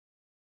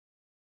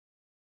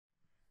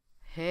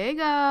Hey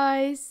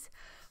guys!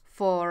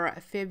 For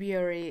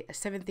February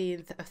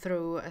 17th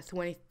through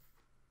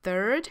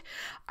 23rd,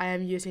 I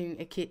am using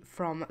a kit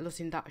from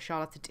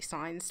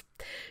LucindaCharlotteDesigns.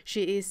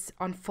 She is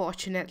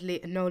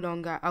unfortunately no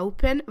longer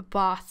open,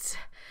 but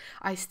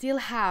I still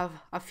have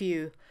a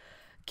few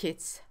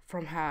kits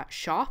from her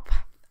shop.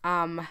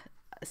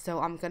 So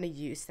I'm gonna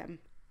use them,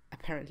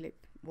 apparently,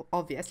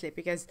 obviously,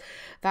 because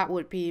that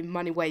would be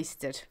money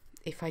wasted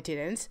if I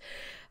didn't.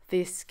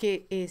 This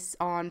kit is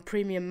on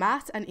premium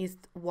matte and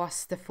it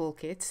was the full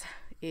kit.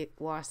 It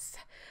was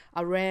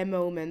a rare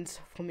moment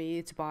for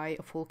me to buy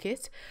a full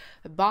kit,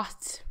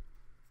 but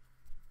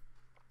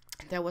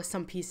there were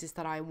some pieces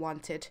that I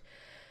wanted,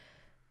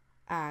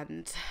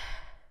 and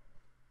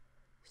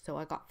so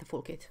I got the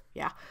full kit.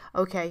 Yeah,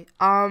 okay.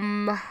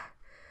 My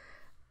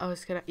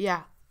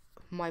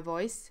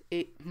voice,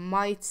 it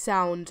might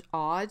sound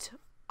odd,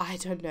 I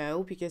don't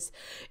know, because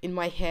in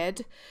my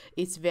head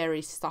it's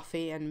very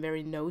stuffy and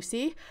very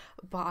nosy,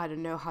 but I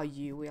don't know how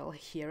you will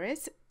hear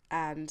it,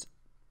 and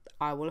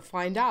I will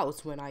find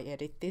out when I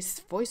edit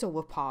this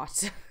voiceover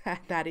part and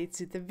add it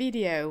to the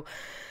video.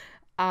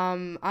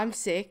 I'm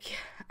sick.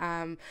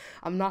 I'm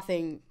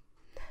nothing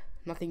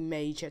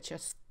major,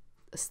 just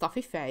a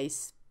stuffy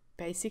face,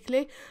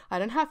 basically. I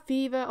don't have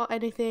fever or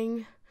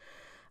anything.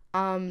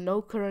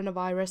 No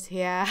coronavirus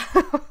here,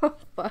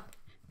 but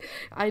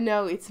I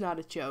know it's not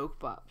a joke,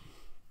 but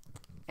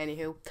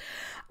anywho.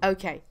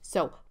 Okay,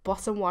 so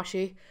bottom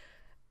washi,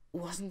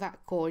 wasn't that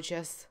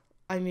gorgeous?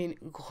 I mean,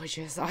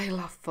 gorgeous. I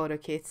love photo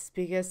kits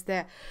because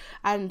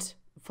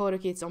photo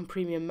kits on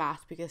premium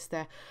matte because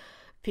the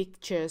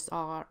pictures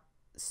are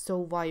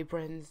so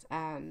vibrant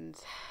and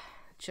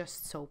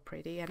just so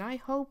pretty, and I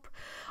hope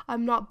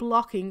I'm not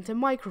blocking the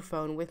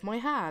microphone with my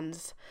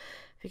hands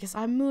because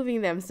I'm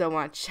moving them so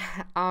much.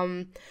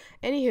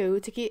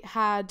 Anywho, the kit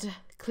had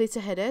glitter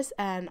headers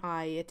and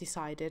I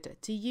decided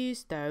to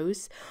use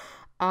those.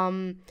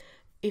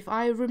 If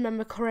I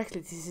remember correctly,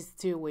 this is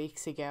 2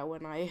 weeks ago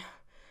when I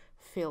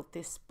filled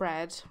this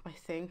spread, I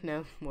think.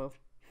 No, well,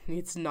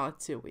 it's not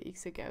 2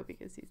 weeks ago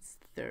because it's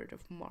 3rd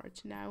of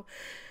March now.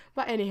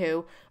 But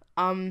anywho,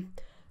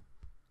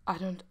 I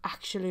don't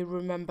actually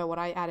remember what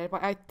I added,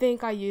 but I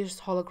think I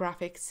used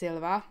holographic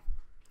silver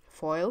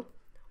foil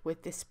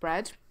with this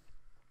spread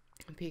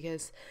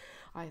because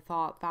I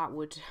thought that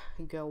would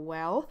go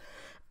well.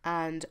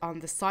 And on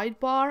the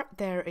sidebar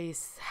there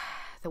is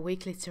the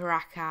weekly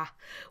tracker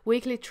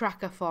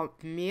for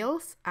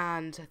meals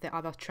and the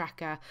other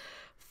tracker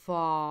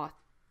for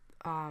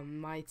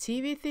my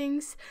TV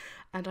things,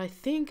 and I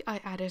think I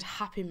added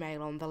Happy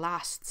Mail on the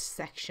last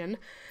section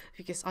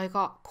because I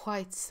got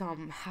quite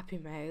some Happy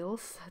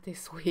Mails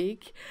this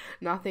week.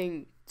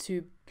 Nothing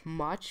too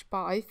much,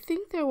 but I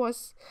think there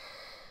was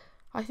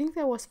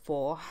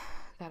 4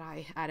 that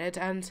I added,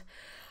 and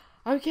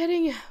I'm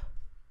getting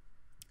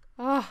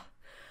out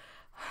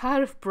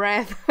of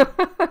breath.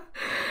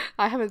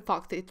 I haven't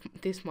talked it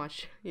this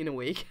much in a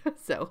week,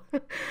 so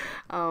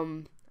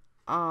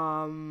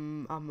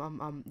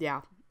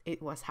yeah,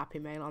 it was Happy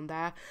Mail on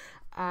there.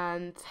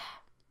 And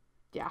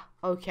yeah,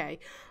 okay,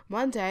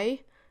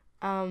 Monday.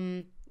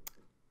 Oh,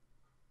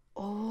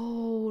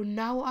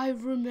 now I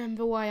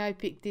remember why I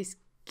picked this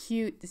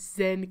cute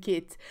Zen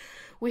kit.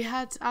 We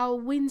had our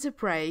winter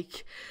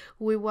break.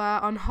 We were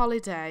on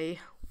holiday,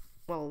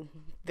 well,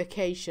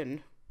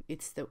 vacation,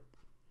 it's the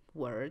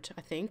word,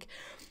 I think.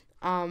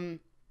 The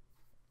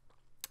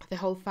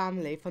whole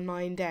family for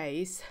 9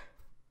 days.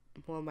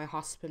 Well, my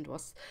husband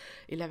was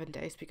 11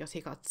 days because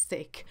he got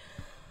sick.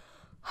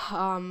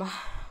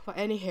 But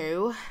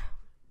anywho,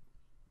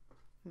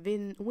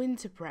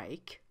 winter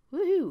break.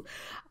 Woohoo!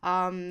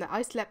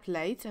 I slept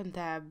late, and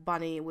the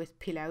bunny with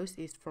pillows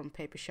is from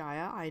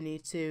Papershire. I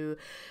need to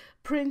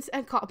print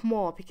and cut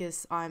more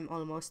because I'm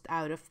almost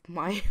out of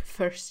my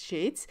first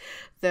sheets.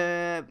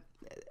 The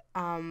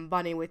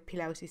bunny with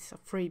pillows is a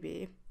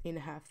freebie in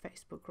her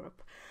Facebook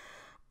group.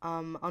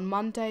 On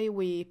Monday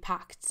we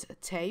packed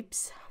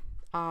tapes.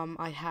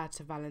 I had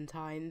a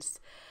Valentine's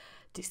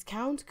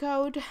discount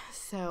code,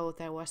 so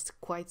there was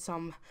quite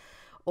some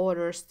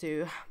orders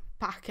to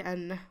pack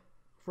and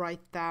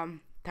write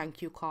them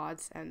thank you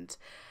cards, and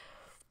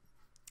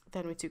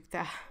then we took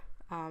the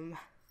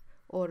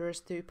orders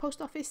to post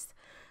office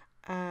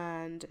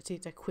and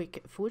did a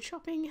quick food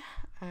shopping,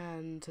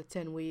 and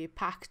then we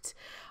packed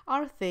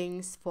our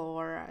things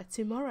for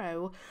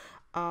tomorrow.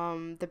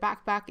 The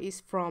backpack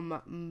is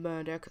from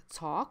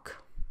MurdockTalks.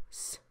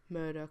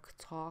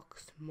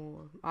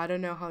 more. I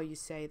don't know how you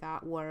say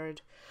that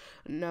word.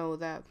 No,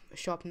 the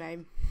shop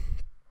name.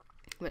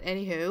 But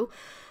anywho,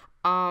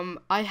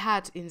 I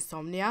had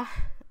insomnia,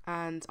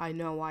 and I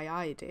know why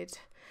I did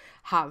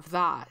have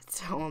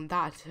that on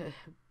that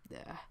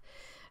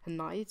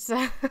night.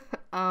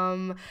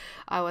 I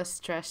was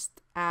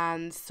stressed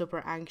and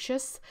super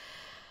anxious.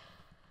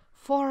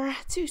 For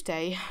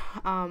Tuesday,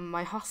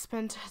 my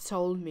husband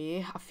told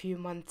me a few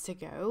months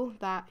ago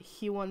that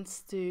he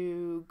wants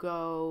to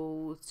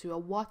go to a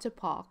water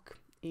park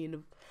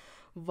in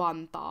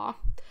Vantaa.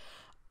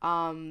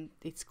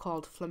 It's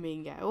called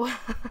Flamingo.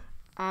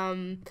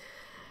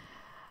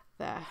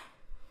 the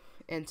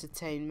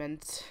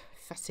entertainment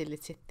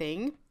facility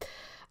thing.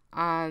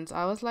 And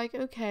I was like,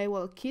 okay,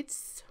 well,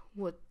 kids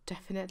would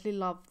definitely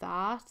love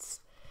that.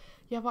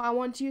 Yeah, but I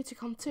want you to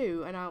come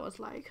too. And I was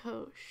like,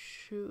 oh,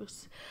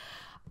 shoes.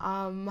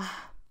 I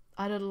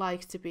don't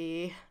like to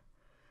be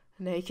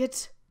naked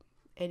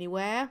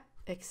anywhere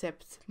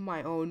except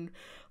my own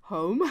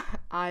home.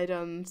 I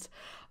don't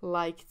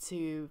like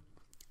to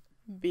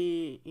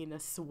be in a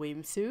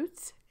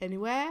swimsuit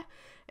anywhere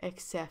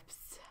except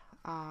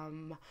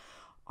on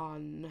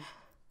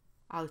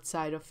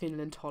outside of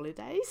Finland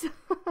holidays.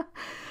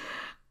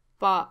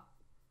 But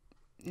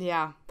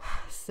yeah,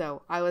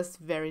 so I was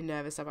very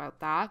nervous about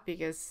that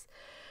because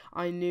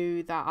I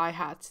knew that I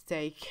had to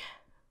take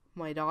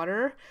my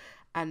daughter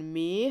and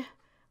me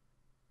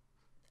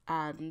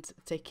and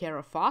take care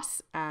of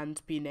us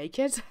and be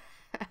naked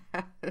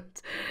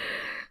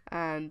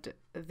and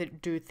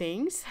do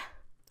things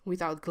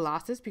without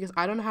glasses because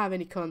I don't have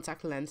any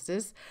contact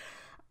lenses.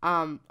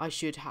 I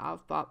should have,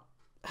 but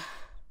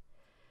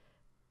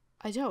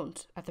I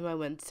don't at the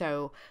moment,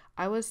 so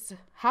I was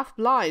half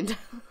blind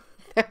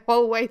the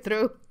whole way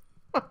through.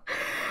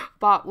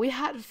 But we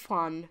had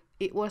fun.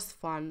 It was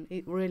fun.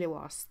 It really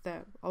was.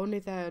 Only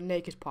the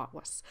naked part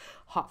was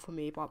hard for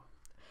me, but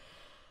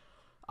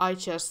I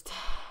just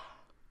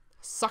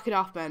suck it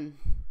up and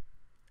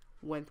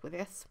went with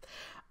it.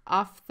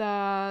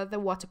 After the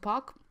water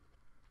park,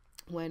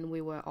 when we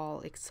were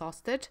all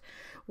exhausted,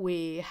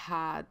 we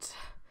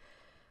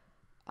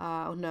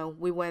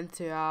went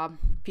to a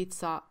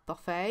pizza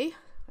buffet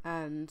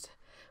and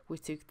we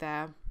took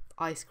the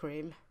ice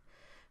cream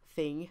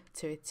thing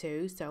to it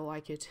too, so I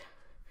could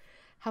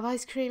have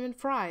ice cream and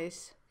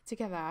fries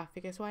together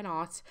because why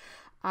not?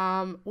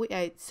 We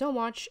ate so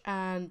much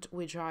and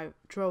we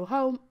drove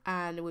home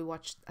and we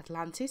watched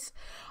Atlantis.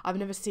 I've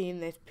never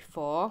seen it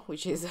before,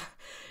 which is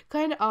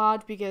kind of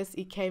odd because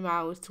it came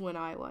out when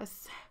I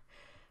was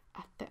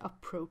at the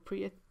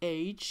appropriate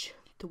age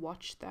to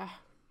watch the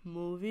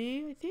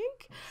movie, I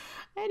think.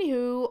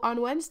 Anywho, on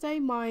Wednesday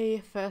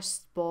my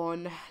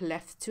firstborn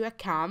left to a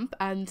camp,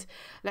 and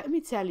let me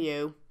tell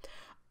you,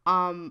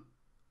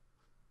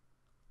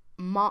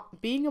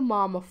 being a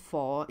mom of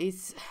 4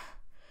 it's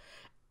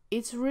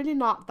really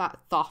not that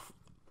tough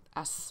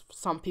as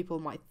some people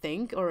might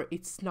think, or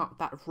it's not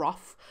that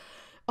rough.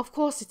 Of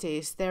course it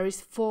is. There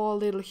is 4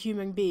 little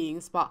human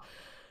beings, but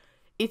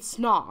it's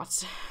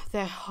not.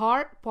 The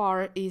hard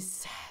part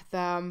is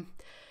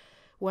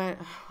when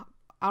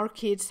our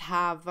kids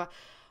have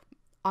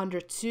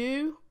under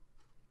 2,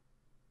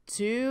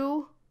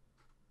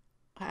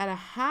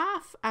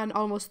 2.5, and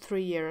almost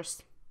 3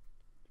 years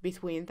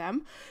between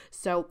them.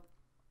 So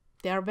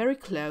they are very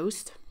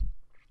close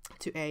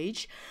to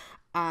age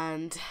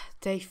and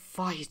they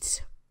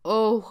fight.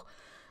 Oh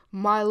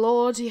my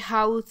lordy,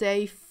 how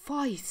they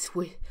fight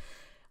with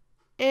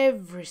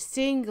every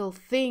single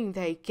thing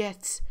they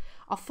get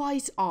a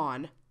fight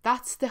on.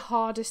 That's the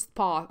hardest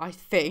part, I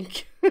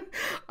think.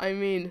 I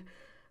mean,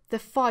 the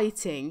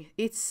fighting,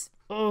 it's,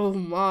 oh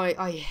my,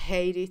 I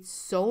hate it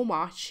so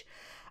much.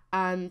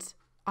 And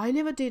I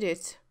never did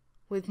it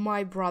with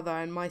my brother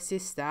and my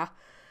sister.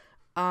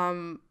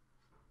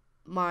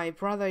 My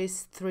brother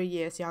is 3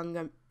 years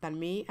younger than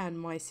me and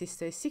my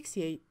sister is 6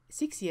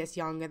 years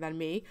younger than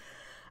me.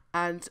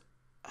 And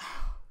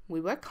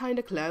we were kind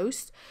of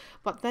close,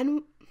 but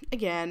then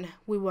again,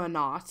 we were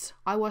not.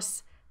 I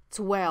was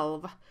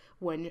 12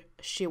 when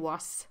she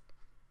was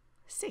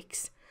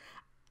 6,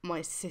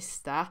 my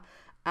sister,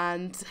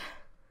 and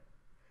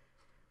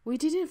we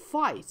didn't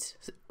fight.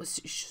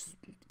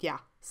 Yeah,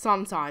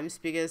 sometimes,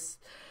 because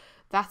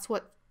that's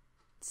what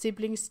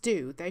siblings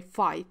do. They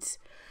fight,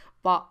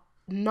 but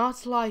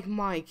not like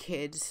my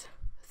kids.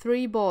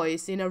 3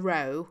 boys in a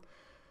row,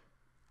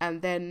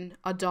 and then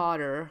a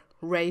daughter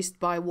raised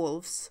by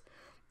wolves.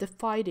 The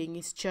fighting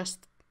is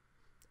just,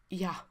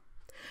 yeah.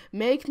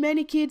 Make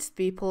many kids,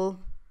 people.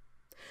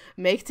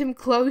 Make them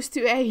close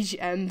to age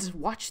and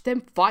watch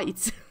them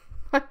fight.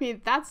 I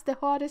mean, that's the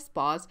hardest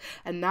part.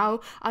 And now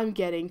I'm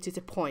getting to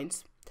the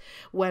point.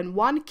 When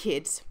one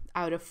kid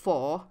out of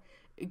 4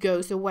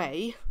 goes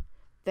away,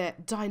 the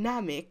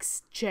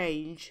dynamics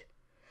change.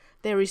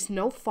 There is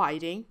no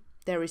fighting.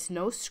 There is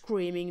no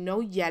screaming,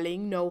 no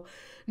yelling, no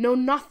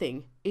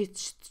nothing.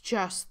 It's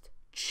just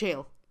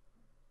chill.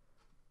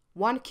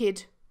 One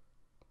kid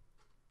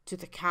to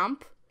the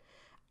camp,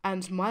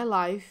 and my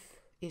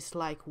life is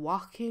like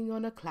walking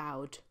on a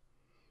cloud.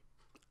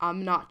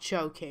 I'm not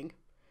joking.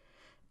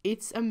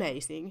 It's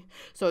amazing.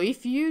 So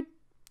if you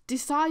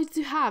decide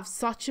to have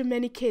such a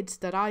many kids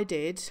that I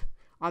did,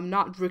 I'm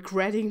not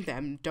regretting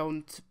them.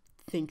 Don't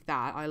think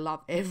that. I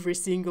love every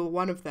single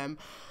one of them.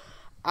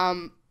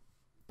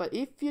 But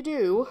if you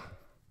do,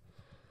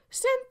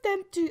 send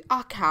them to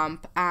a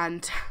camp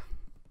and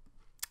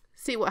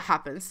see what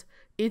happens.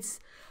 It's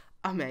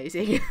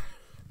amazing.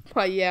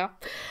 But yeah,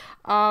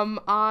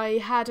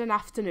 I had an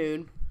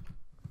afternoon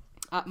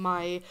at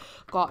my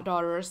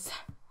goddaughter's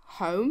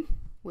home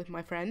with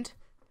my friend.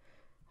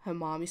 Her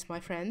mom is my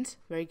friend,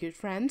 very good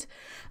friend.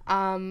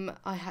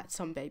 I had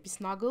some baby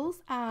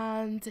snuggles,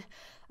 and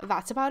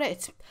that's about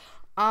it.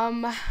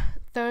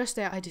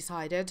 Thursday I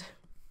decided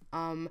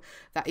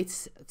that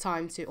it's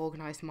time to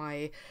organize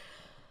my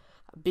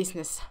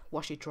business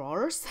washi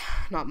drawers,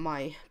 not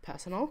my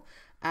personal,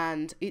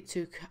 and it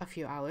took a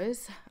few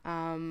hours,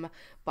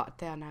 but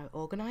they are now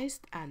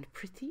organized and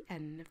pretty,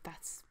 and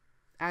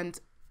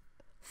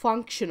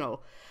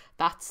functional.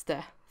 That's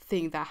the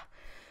thing that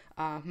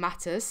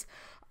matters.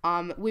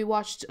 We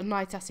watched a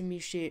night at the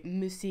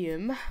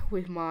museum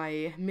with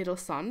my middle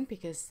son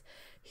because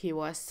he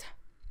was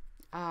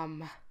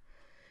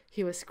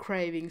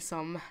craving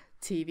some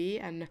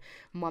TV and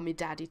mommy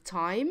daddy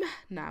time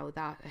now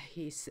that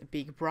his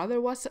big brother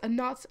was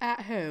not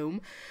at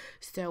home.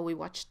 So we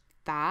watched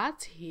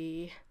that.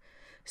 He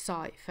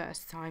saw it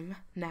first time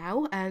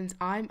now, and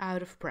I'm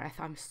out of breath.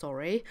 I'm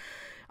sorry.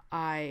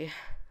 I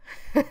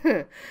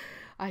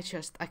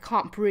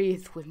can't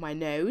breathe with my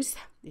nose.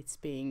 It's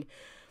being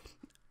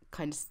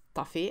kind of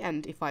stuffy,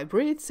 and if I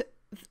breathe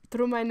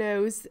through my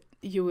nose,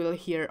 you will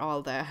hear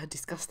all the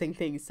disgusting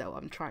things, so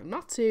I'm trying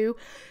not to.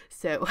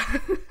 So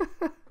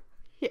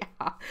yeah.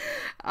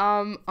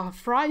 On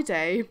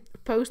Friday,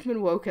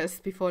 postman woke us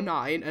before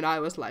 9, and I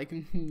was like,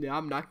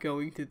 I'm not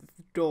going to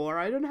the door,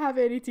 I don't have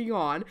anything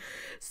on.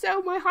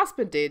 So my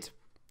husband did,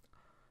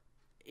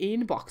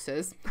 in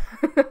boxes.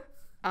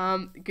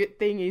 Good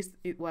thing is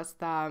it was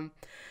the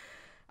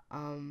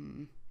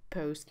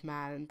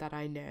postman that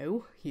I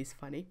know. He's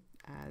funny,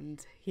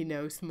 and he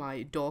knows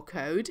my door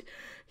code.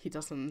 He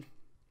doesn't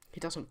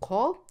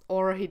call,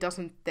 or he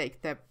doesn't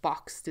take the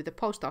box to the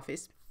post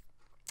office.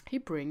 He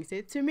brings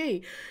it to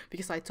me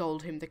because I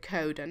told him the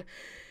code and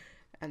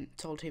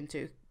told him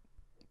to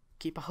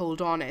keep a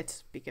hold on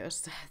it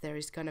because there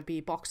is gonna be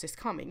boxes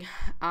coming.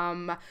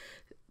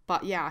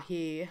 But yeah,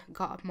 he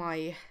got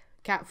my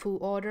cat food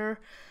order,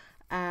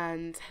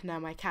 and now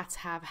my cats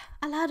have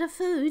a lot of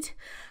food.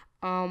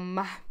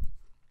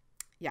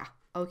 Yeah,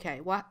 okay,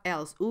 what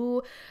else?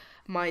 Ooh,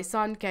 my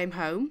son came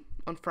home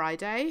on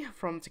Friday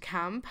from the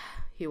camp.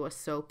 He was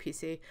so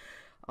pissy.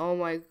 Oh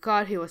my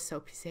god, he was so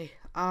pissy.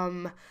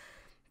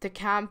 The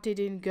camp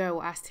didn't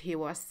go as he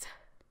was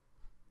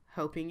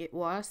hoping it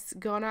was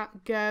gonna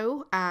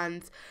go,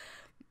 and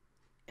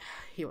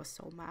he was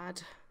so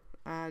mad,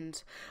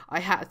 and I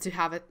had to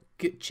have a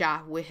good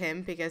chat with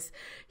him because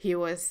he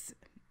was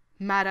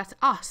mad at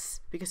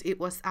us because it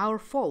was our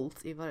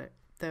fault, even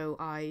though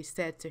I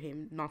said to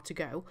him not to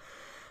go.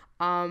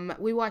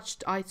 We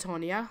watched I,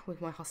 Tonya with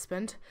my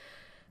husband.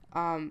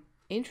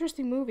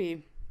 Interesting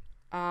movie.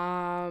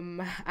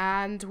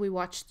 And we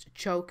watched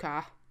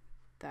Choka,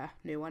 the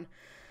new one,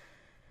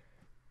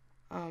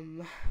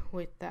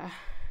 with the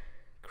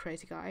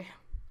crazy guy.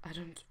 I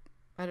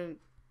don't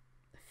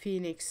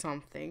Phoenix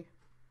something.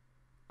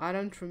 I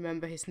don't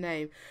remember his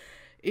name.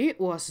 It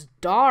was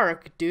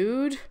dark,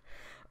 dude.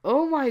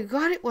 Oh my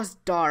god, it was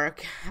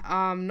dark.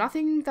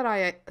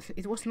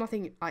 It was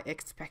nothing I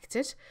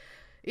expected.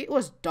 It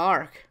was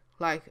dark.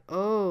 Like,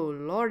 oh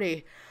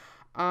lordy.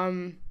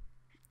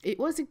 It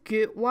was a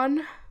good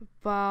one,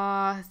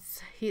 but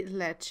Heath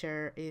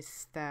Ledger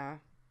is the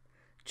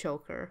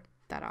Joker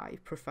that I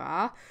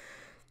prefer.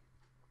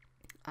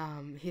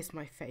 He's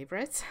my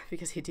favorite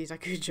because he did a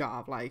good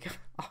job, like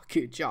a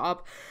good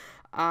job.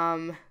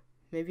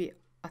 Maybe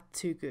a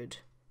too good,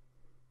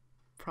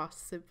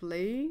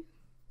 possibly.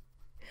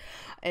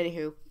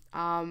 Anywho,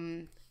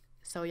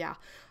 so yeah,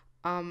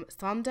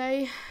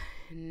 Sunday,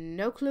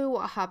 no clue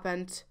what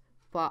happened,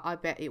 but I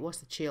bet it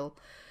was a chill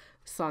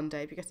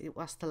Sunday because it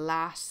was the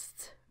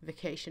last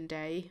vacation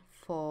day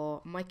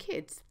for my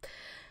kids.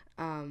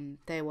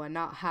 They were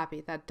not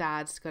happy that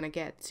dad's gonna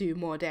get 2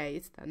 more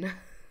days then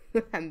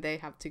and they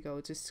have to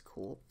go to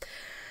school.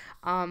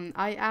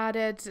 I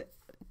added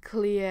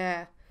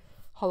clear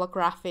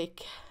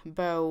holographic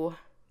bow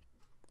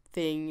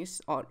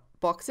things on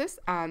boxes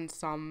and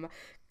some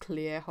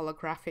clear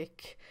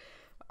holographic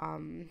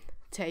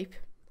tape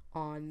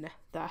on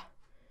the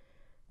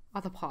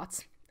other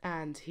parts.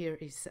 And here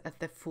is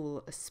the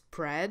full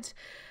spread.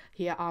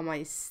 Here are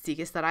my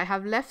stickers that I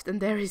have left,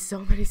 and there is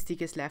so many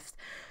stickers left.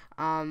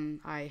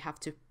 I have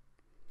to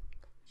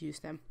use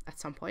them at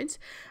some point.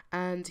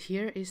 And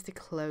here is the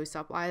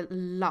close-up. I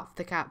love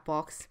the cat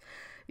box.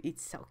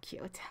 It's so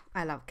cute.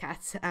 I love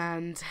cats.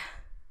 And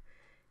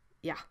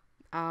yeah,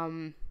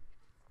 I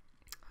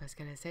was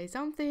gonna say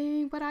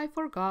something, but I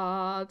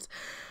forgot.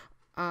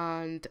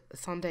 And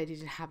Sunday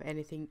didn't have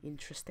anything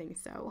interesting,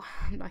 so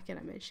I'm not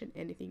gonna mention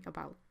anything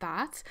about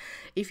that.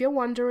 If you're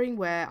wondering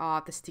where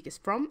are the stickers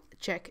from,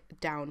 check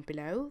down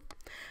below.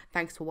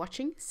 Thanks for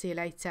watching. See you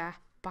later.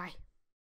 Bye.